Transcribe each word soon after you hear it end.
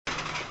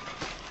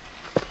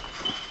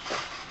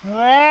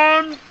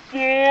Run,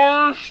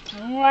 Forrest,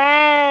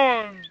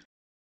 run!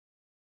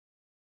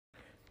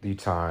 The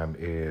time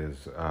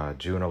is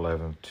June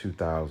 11th,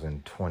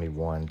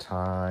 2021.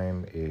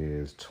 Time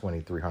is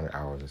 2300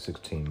 hours and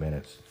 16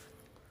 minutes.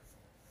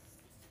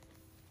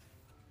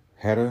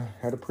 Had a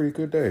pretty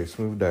good day,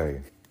 smooth day.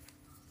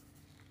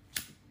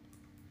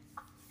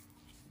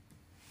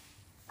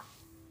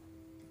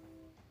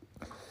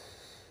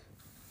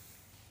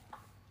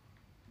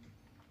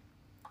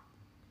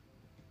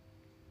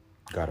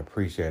 Gotta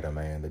appreciate it,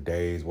 man. The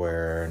days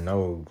where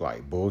no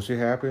like bullshit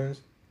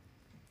happens.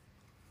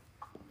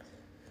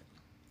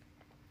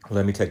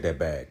 Let me take that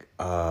back.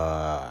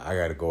 I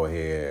gotta go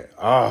ahead.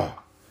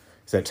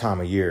 It's that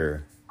time of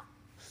year.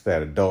 It's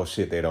that adult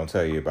shit they don't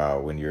tell you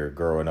about when you're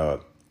growing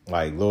up.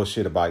 Like little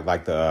shit about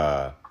like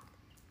the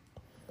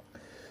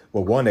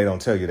well, one, they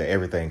don't tell you that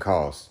everything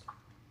costs.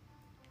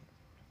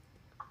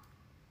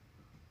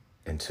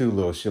 And two,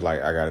 little shit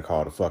like I gotta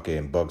call the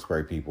fucking bug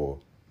spray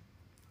people.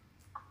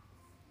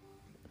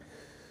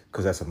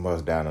 Cause that's a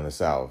must down in the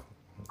South.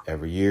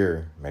 Every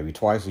year, maybe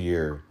twice a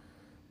year.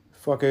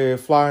 Fucking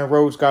flying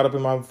roach got up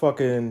in my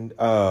fucking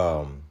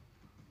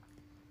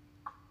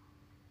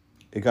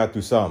it got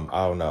through something.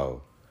 I don't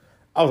know.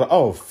 I was like,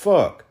 oh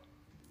fuck.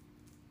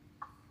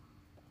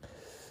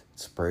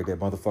 Sprayed that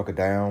motherfucker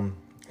down.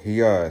 He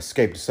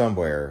escaped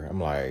somewhere.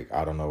 I'm like,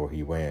 I don't know where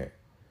he went.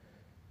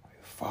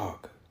 Like,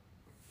 fuck.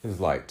 It was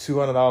like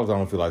 $200 I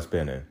don't feel like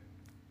spending.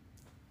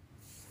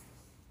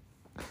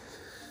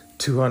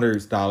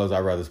 $200 I'd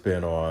rather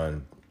spend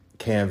on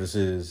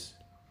canvases,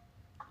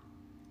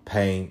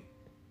 paint,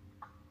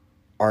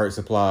 art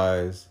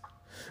supplies.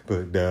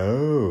 But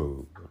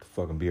no.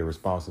 Fucking be a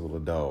responsible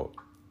adult.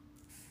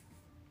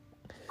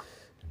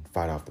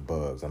 Fight off the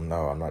bugs. I'm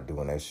not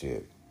doing that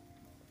shit.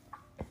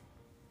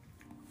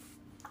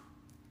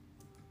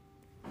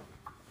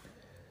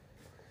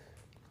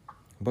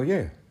 But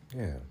yeah.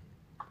 If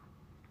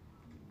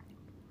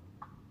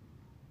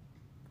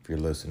you're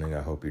listening,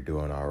 I hope you're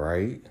doing all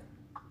right.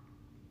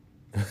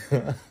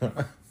 I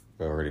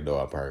already know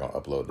I'm probably gonna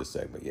upload this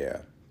segment.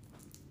 Yeah,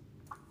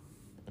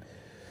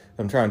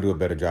 I'm trying to do a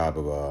better job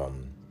of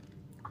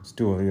just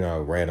doing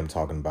random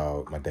talking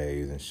about my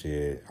days and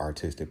shit,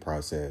 artistic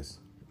process,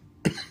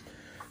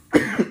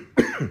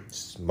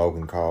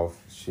 smoking cough,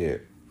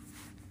 shit.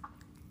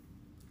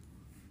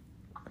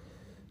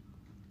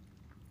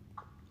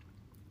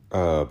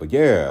 But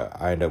yeah,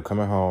 I ended up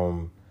coming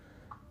home.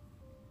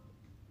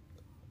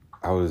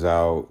 I was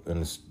out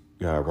in the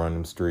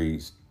running the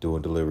streets,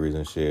 doing deliveries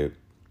and shit.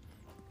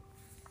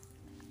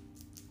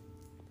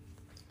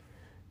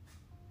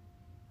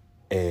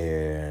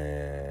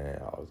 And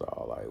I was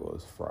all like, well,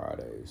 it's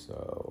Friday,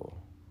 so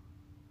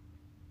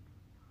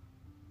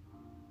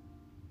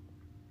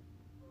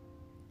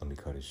let me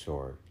cut it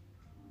short.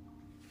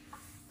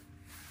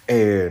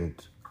 And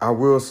I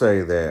will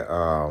say that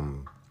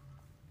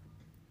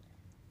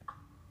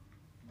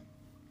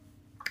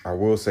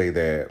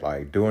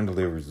like doing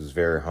deliveries is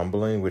very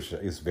humbling, which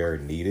is very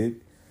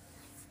needed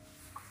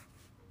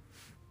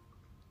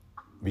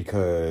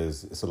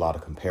because it's a lot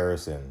of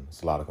comparison.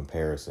 And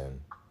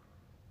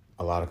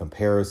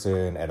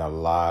a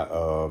lot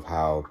of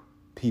how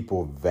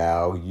people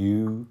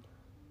value.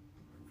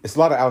 It's a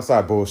lot of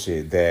outside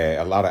bullshit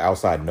a lot of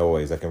outside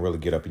noise that can really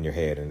get up in your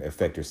head and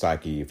affect your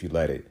psyche if you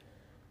let it.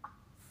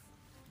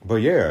 But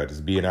yeah,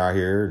 just being out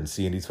here and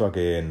seeing these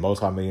fucking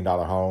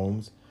multi-million-dollar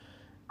homes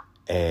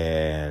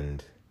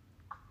and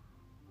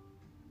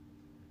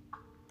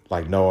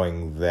like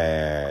knowing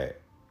that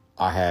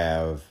I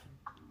have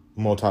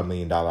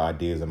multi-million-dollar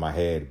ideas in my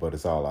head, but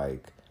it's all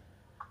like,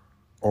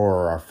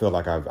 or I feel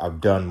like I've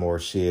done more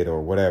shit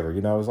or whatever,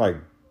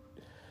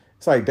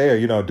 it's like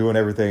there, doing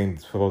everything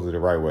supposedly the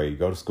right way. You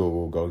go to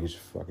school, go get your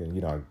fucking,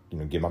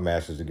 get my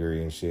master's degree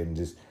and shit, and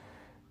just.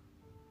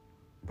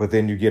 But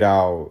then you get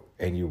out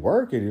and you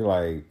work, and you're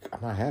like,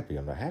 I'm not happy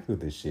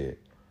with this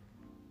shit.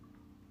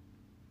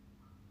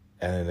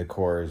 And then of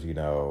course,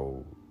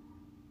 so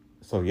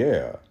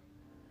yeah.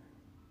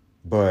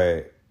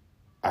 But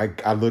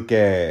I look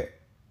at.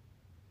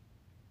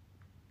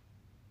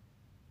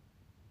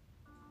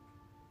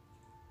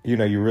 You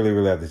really,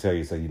 really have to tell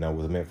yourself,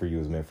 what's meant for you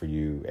is meant for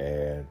you.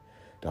 And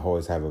to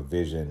always have a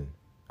vision,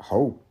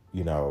 hope,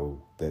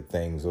 that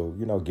things will,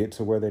 get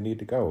to where they need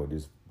to go. And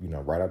just,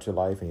 write out your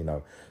life. And,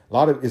 a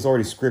lot of it's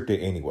already scripted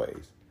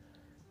anyways.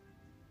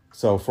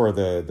 So for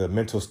the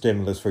mental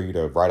stimulus for you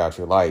to write out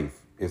your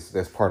life,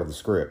 that's part of the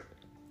script.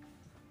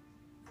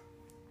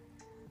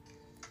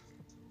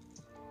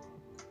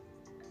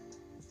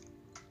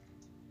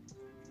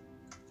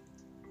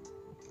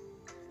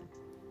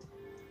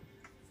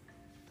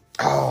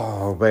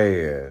 Oh,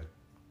 man.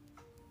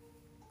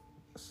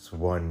 This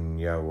one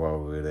young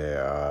woman over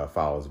there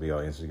follows me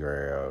on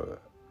Instagram.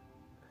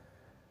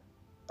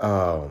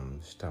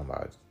 She's talking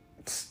about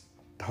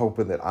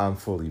hoping that I'm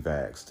fully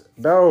vaxxed.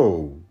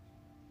 No.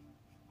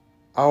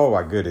 Oh,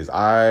 my goodness.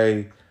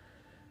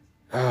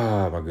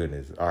 Oh, my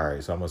goodness. All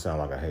right, so I'm going to sound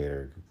like a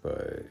hater,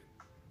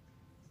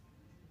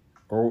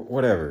 or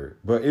whatever.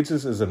 But it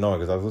just is annoying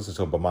because I was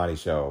listening to a Bomani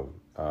show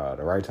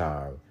the right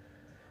time.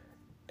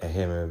 And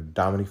him and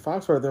Dominique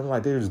Foxworth, I'm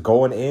like, they're just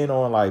going in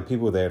on like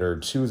people that are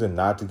choosing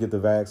not to get the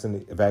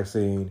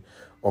vaccine,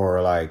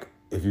 or like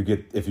if you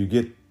get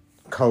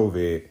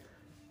COVID,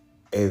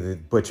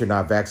 but you're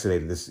not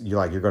vaccinated,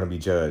 you're going to be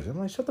judged. I'm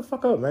like, shut the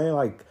fuck up, man.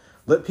 Like,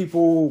 let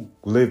people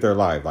live their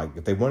life. Like,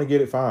 if they want to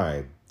get it,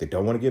 fine. If they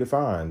don't want to get it,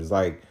 fine. It's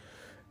like,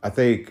 I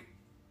think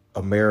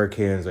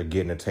Americans are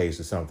getting a taste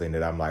of something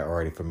that I'm like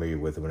already familiar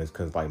with when it's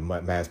because like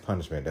mass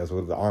punishment. That's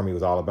what the army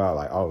was all about.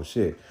 Like, oh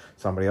shit,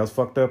 somebody else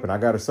fucked up and I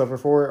got to suffer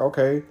for it.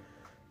 Okay,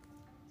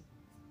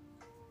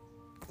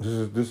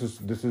 this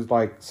is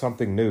like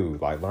something new.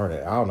 Like, learn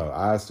it. I don't know.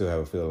 I still have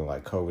a feeling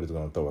like COVID is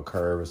gonna throw a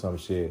curve or some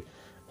shit.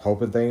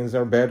 Hoping things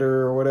are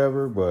better or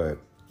whatever, but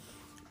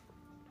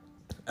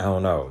I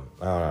don't know.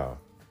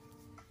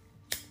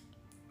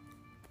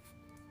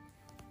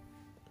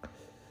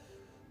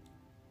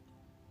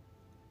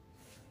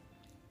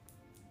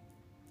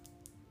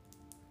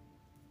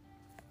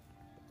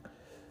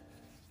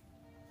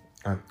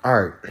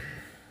 All right,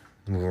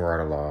 moving right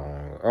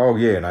along. Oh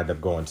yeah, and I ended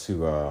up going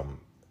to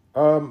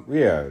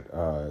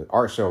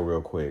art show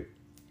real quick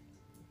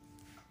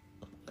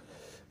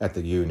at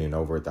the Union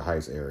over at the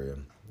Heights area.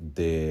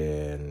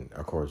 Then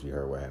of course you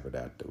heard what happened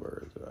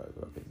afterwards.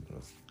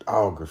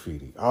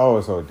 Graffiti. Oh,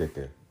 it's so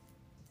addictive.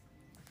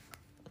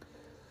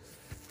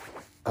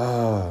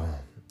 All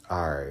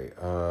right.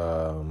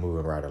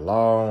 Moving right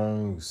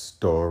along.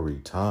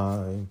 Story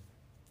time.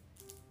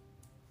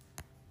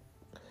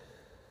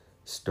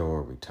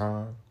 Story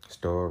time.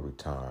 Story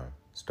time.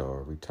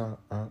 Story time.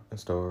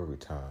 Story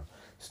time.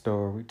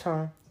 Story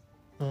time.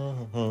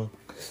 Mm-hmm.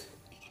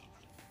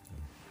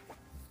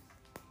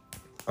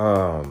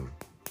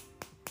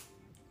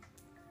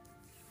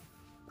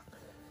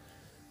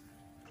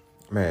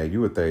 Man,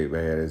 you would think,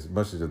 man, as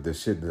much as the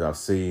shit that I've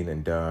seen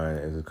and done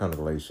as it comes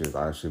to relationships,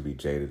 I should be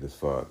jaded as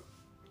fuck.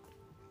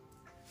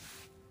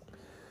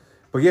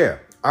 But yeah,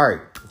 all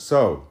right.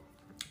 So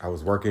I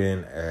was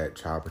working at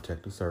Child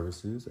Protective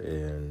Services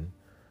in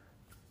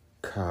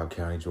Cobb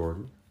County,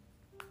 Georgia.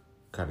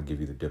 Kind of give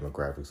you the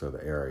demographics of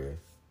the area.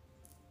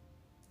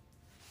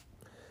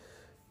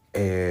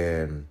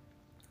 And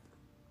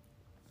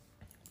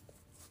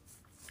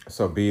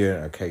so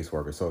being a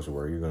caseworker, social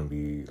worker, you're going to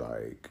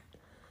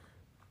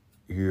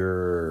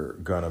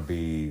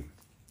be,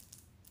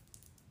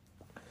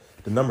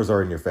 the numbers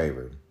are in your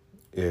favor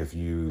if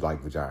you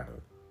like vagina.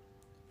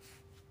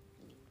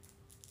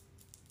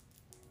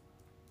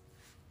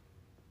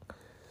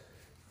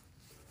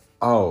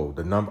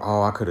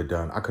 I could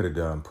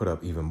have put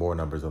up even more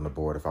numbers on the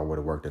board if I would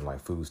have worked in like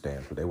food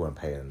stamps, but they weren't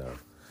paying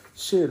enough.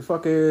 Shit,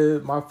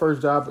 fucking my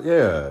first job,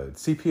 yeah,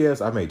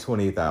 CPS, I made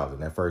 $28,000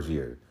 that first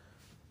year.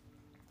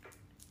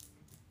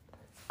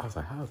 I was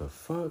like, how the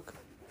fuck?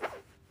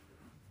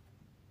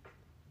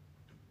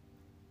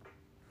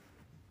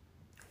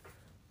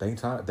 Thank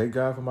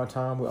God for my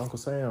time with Uncle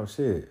Sam,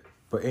 shit.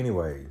 But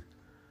anyways,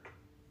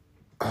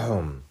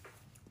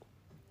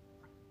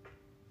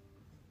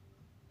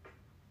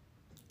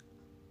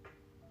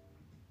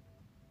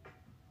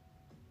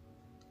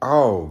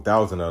 that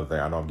was another thing.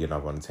 I know I'm getting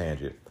off on a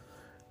tangent.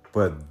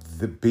 But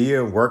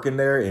working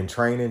there and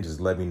training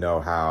just let me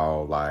know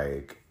how,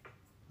 like,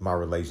 my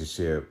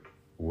relationship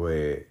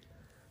with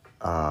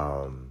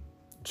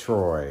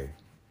Troy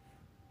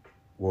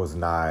was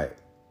not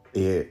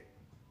it.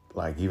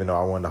 Like, even though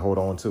I wanted to hold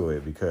on to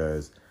it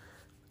because,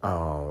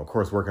 of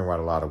course, working around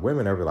a lot of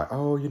women, they'll be like,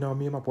 oh,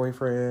 me and my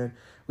boyfriend,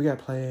 we got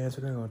plans.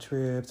 We're going to go on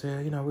trips.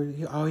 Yeah,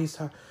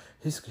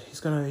 he's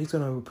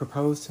gonna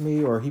propose to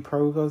me, or he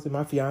proposed to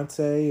my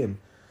fiance. And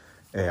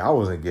I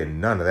wasn't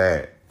getting none of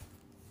that.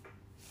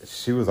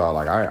 She was all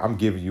like, I'm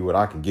giving you what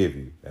I can give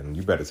you, and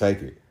you better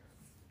take it.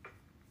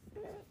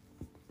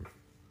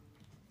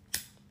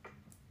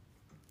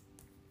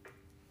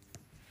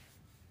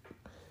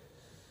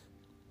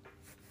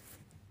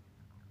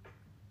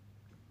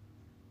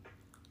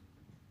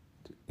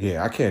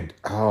 Yeah, I can't.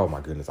 Oh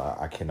my goodness,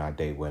 I cannot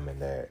date women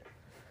that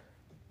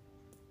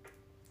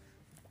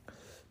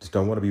just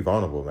don't want to be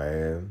vulnerable,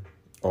 man.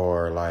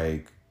 Or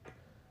like,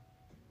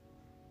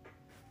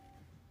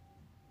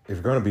 if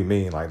you're gonna be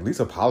mean, like, at least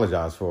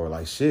apologize for it,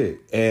 like shit.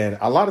 And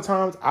a lot of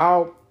times,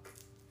 I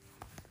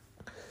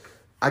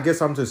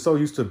guess I'm just so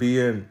used to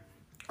being.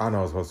 I know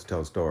I was supposed to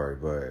tell a story,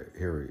 but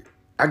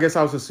I guess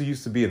I was just so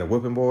used to being a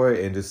whipping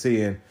boy and just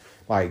seeing,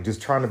 like,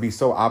 just trying to be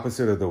so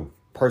opposite of the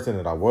person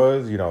that I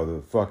was,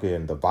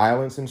 the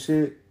violence and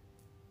shit.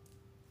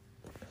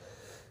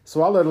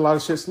 So I let a lot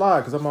of shit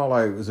slide because I'm all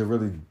like, is it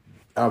really,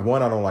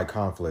 one, I don't like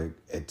conflict,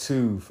 and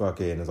two,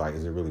 fucking, it's like,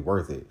 is it really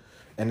worth it?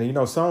 And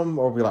then, some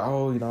will be like,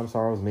 oh, I'm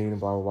sorry I was mean and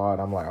blah, blah, blah.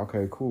 And I'm like,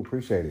 okay, cool,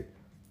 appreciate it.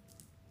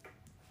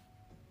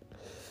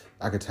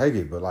 I could take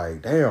it, but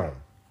like, damn,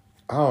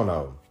 I don't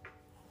know.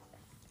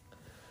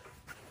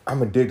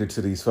 I'm addicted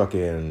to these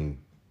fucking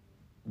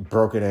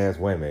broken ass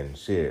women,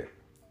 shit.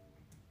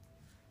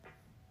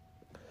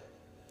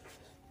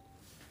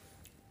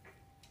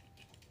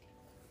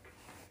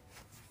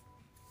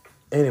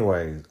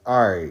 Anyways,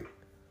 all right.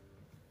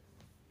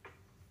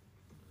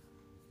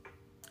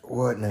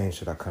 What name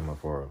should I come up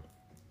for?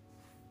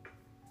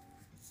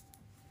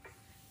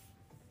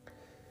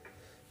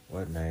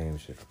 What name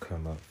should I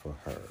come up for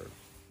her?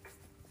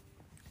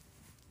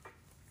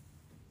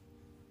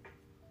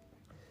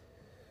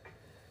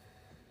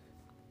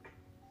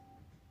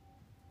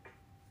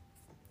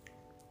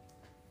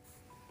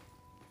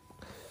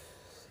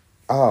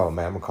 Oh,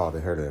 man, I'm going to call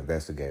her the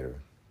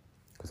investigator.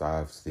 Because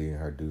I've seen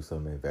her do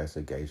some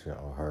investigation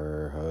on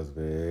her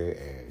husband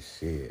and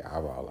shit. I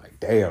was like,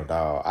 damn,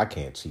 dog, I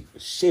can't cheat for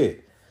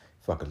shit.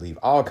 Fucking leave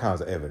all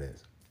kinds of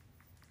evidence.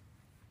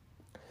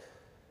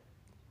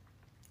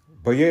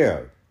 But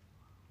yeah,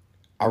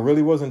 I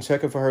really wasn't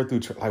checking for her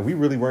through, like, we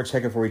really weren't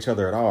checking for each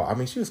other at all. I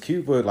mean, she was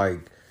cute, but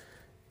like,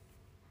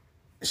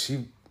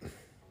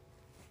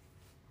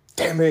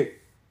 damn it.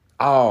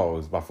 Oh,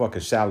 it's my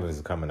fucking shallowness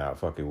is coming out.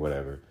 Fucking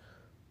whatever.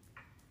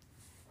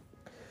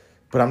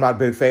 But I'm not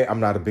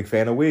a big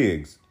fan of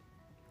wigs.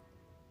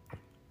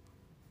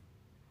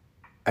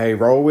 Hey,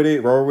 roll with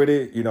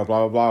it, you know,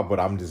 blah, blah, blah. But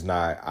I'm just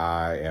not,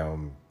 I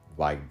am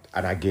like,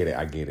 and I get it.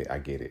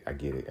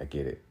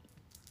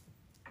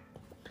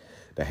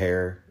 The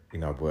hair, you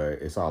know, but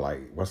it's all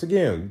like, once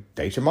again,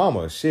 date your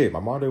mama. Shit,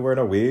 my mom didn't wear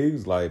no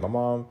wigs. Like, my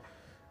mom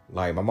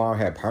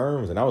had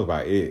perms, and that was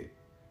about it.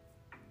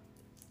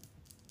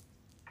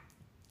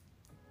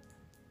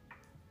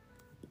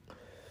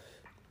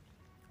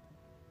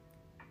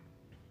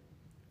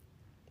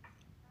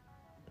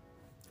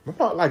 My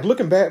mom, like,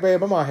 looking back, man,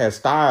 my mom had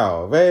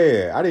style,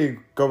 man. I didn't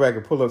go back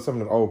and pull up some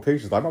of the old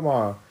pictures. Like, my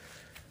mom,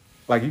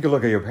 like, you can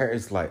look at your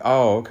parents, like,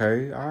 oh,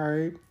 okay, all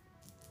right.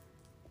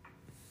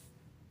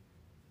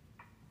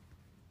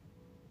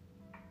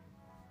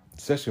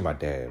 Especially my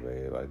dad,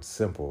 man. Like,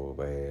 simple,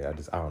 man.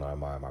 I don't know, I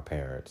admire my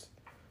parents.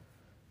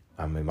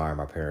 I'm admiring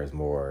my parents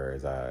more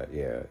as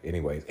yeah.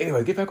 Anyways,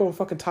 get back on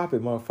fucking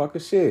topic,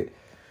 motherfucker. Shit.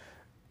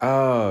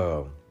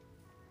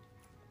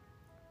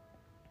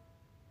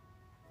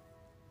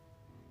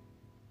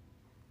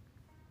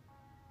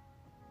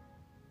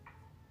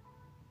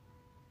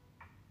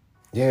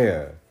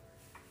 Yeah.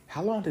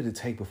 How long did it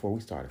take before we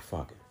started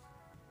fucking?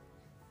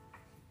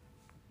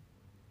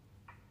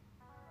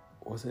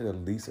 Was it at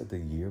least at the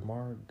year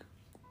mark?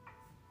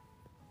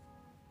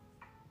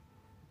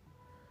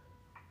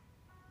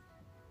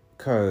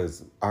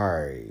 Cause,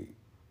 alright.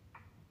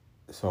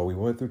 So we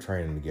went through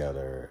training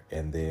together,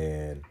 and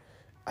then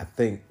I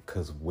think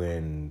because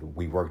when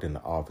we worked in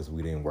the office,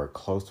 we didn't work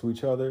close to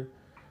each other.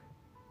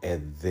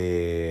 And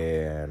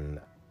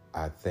then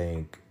I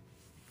think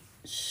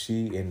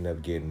she ended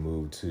up getting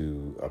moved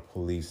to a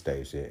police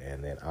station,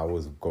 and then I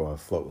was going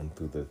floating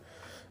through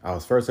I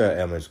was first at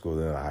elementary school,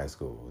 then at high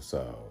school.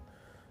 So,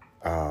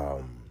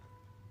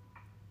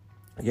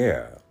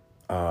 yeah.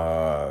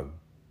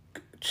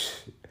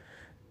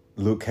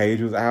 Luke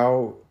Cage was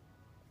out,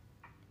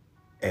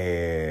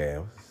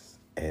 and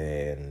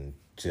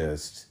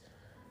just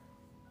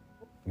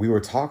we were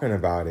talking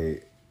about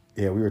it.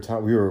 Yeah, so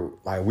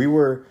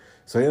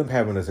they ended up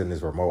having us in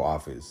this remote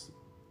office.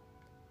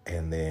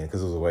 And then,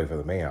 because it was away from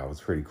the main house, it was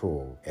pretty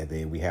cool. And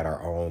then we had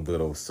our own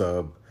little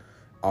sub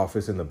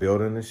office in the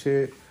building and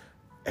shit.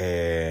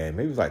 And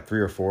maybe it was like 3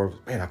 or 4.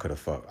 Man, I could have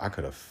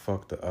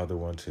fucked the other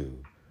one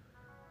too.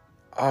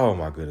 Oh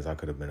my goodness, I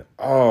could have been.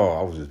 Oh,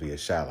 I was just being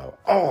shallow.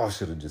 Oh, I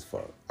should have just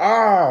fucked.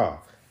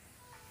 Ah,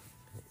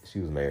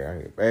 she was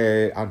married.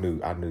 Man,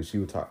 I knew she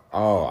would talk.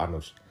 Oh, I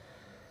know.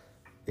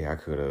 Yeah, I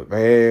could have.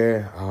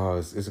 Man, oh,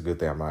 it's a good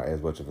thing I'm not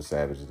as much of a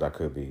savage as I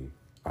could be.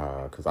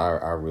 Cause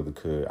I really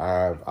could.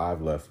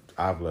 I've left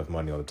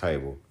money on the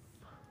table.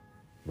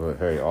 But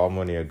hey, all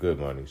money are good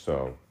money.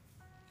 So,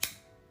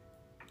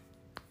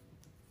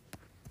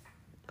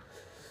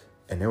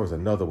 and there was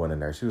another one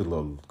in there. She was a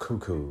little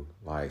cuckoo.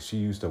 Like, she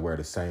used to wear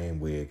the same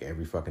wig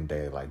every fucking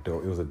day. Like,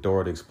 it was a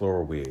Dora the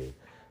Explorer wig.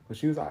 But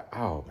she was like,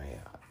 oh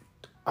man,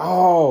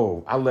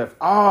 I left.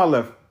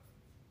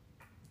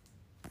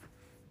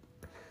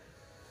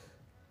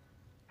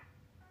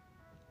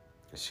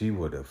 She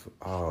would have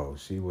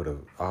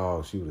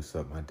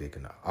sucked my dick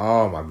in the,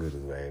 oh my goodness,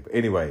 babe. But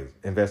anyways,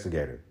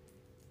 investigator.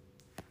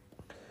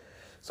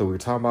 So we were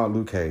talking about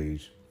Luke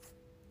Cage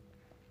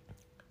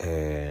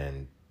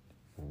and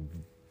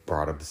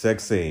brought up the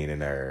sex scene in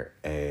there,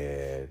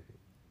 and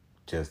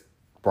just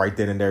right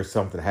then and there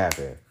something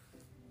happened.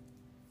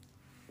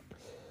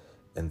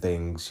 And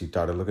things, she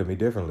started looking at me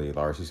differently.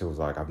 Laura, she was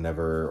like, I've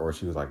never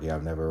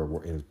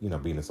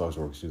being a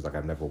social worker, she was like,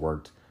 I've never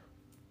worked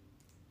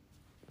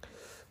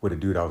with a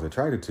dude I was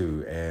attracted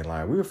to. And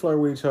like, we would flirt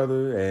with each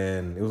other,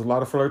 and it was a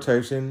lot of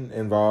flirtation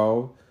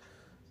involved.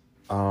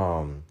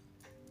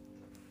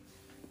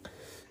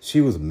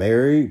 She was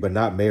married, but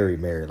not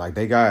married. Like,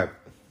 they got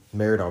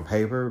married on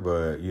paper,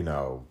 but, you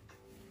know,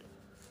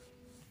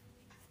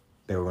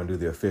 they were going to do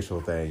the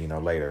official thing, you know,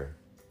 later.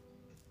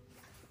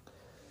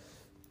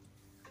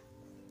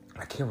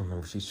 I can't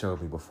remember if she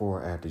showed me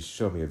before or after. She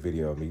showed me a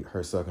video of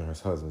her sucking her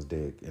husband's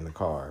dick in the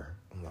car.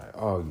 I'm like,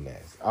 oh, you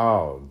nasty.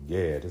 Oh,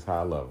 yeah, this is how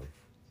I love him.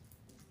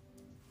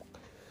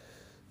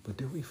 But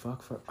did we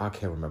fuck first? I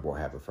can't remember what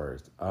happened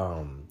first.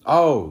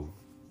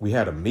 We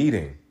had a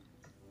meeting.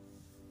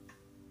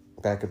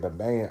 back at the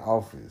main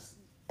office.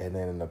 And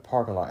then in the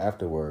parking lot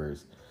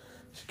afterwards,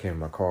 she came in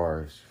my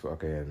car. She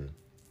fucking...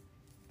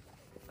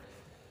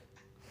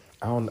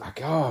 I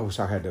wish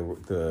I had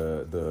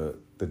the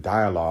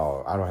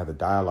dialogue. I don't have the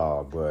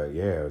dialogue, but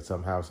yeah,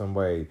 somehow, some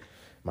way,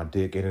 my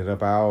dick ended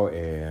up out,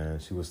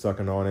 and she was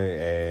sucking on it,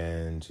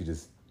 and she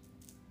just...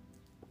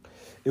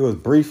 It was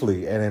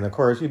briefly, and then of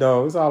course, it's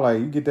all like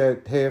you get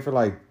that head for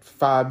like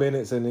 5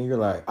 minutes, and then you're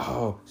like,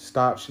 oh,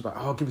 stop. She's like,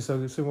 oh, give me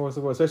some more,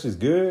 some more. So she's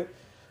good.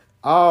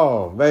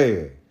 Oh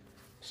man,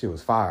 she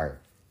was fired.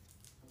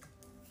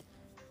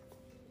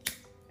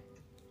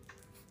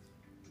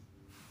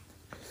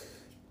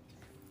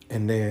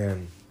 And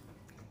then,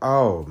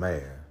 oh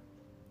man,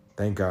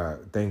 thank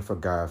for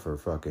God for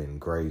fucking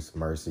grace,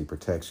 mercy,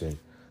 protection,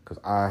 because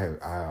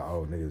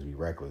oh niggas be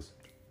reckless.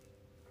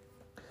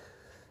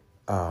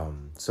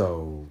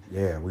 So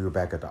yeah, we were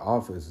back at the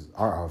office,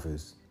 our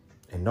office,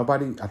 and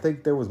nobody. I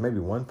think there was maybe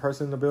one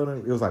person in the building.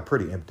 It was like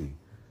pretty empty,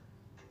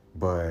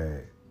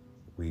 but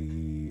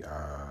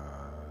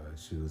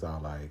she was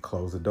all like,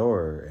 close the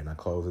door, and I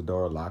closed the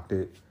door, locked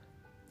it.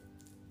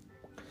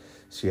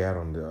 She had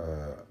on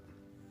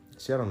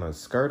a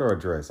skirt or a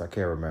dress, I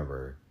can't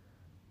remember.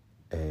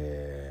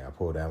 And I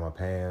pulled down my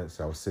pants.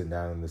 I was sitting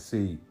down in the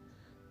seat.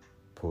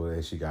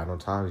 She got on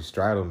top. She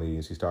straddled me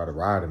and she started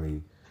riding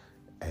me,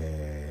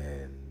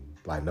 and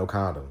like no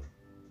condom.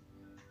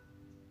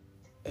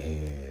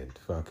 And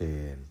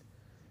fucking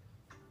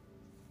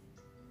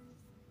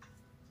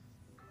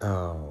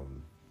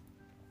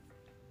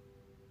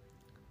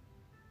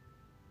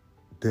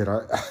did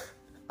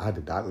I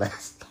did not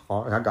last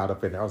long. I got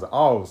up in there. I was like,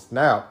 oh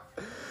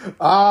snap.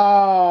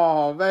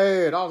 Oh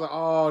man. I was like,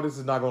 oh, this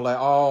is not gonna last.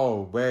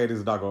 Oh man, this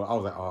is not gonna. I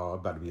was like, oh, I'm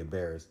about to be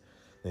embarrassed.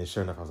 And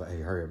sure enough, I was like,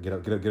 hey, hurry up, get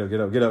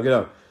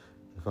up.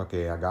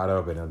 Fucking, I got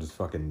up and I'm just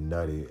fucking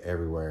nutty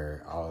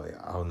everywhere.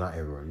 Oh, not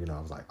everywhere.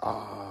 I was like,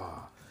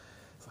 oh,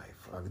 it's like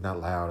fuck, not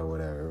loud or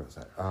whatever. It was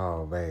like,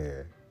 oh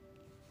man.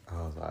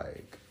 I was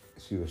like,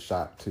 she was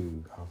shot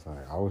too. I was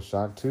like, I was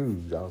shot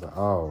too. I was like,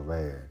 oh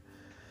man.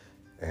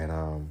 And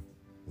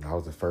that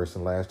was the first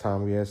and last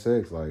time we had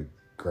sex. Like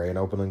grand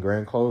opening,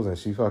 grand closing.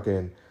 She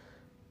fucking.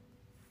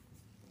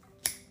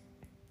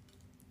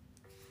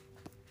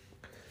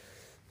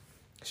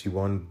 She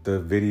won the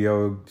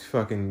video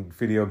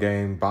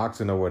game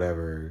boxing or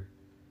whatever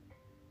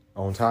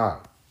on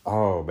top.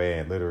 Oh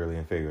man, literally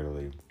and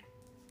figuratively.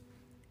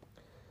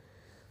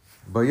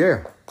 But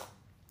yeah.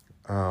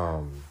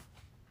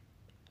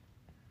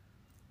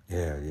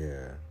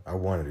 Yeah. I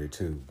wanted it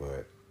too,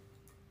 but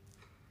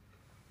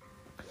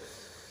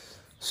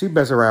she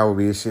messed around with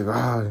me and she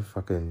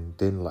fucking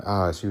didn't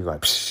like, she was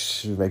like,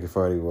 she was making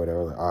fun of me or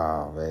whatever. Like,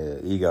 oh man,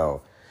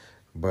 ego.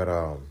 But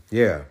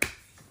yeah.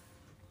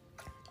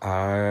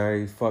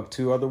 I fucked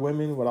 2 other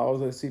women when I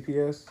was at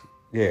CPS.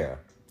 Yeah.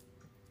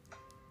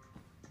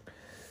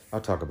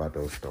 I'll talk about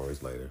those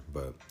stories later.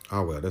 But,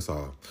 oh well, that's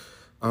all.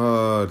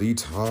 The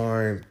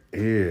time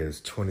is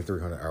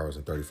 2,300 hours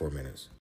and 34 minutes.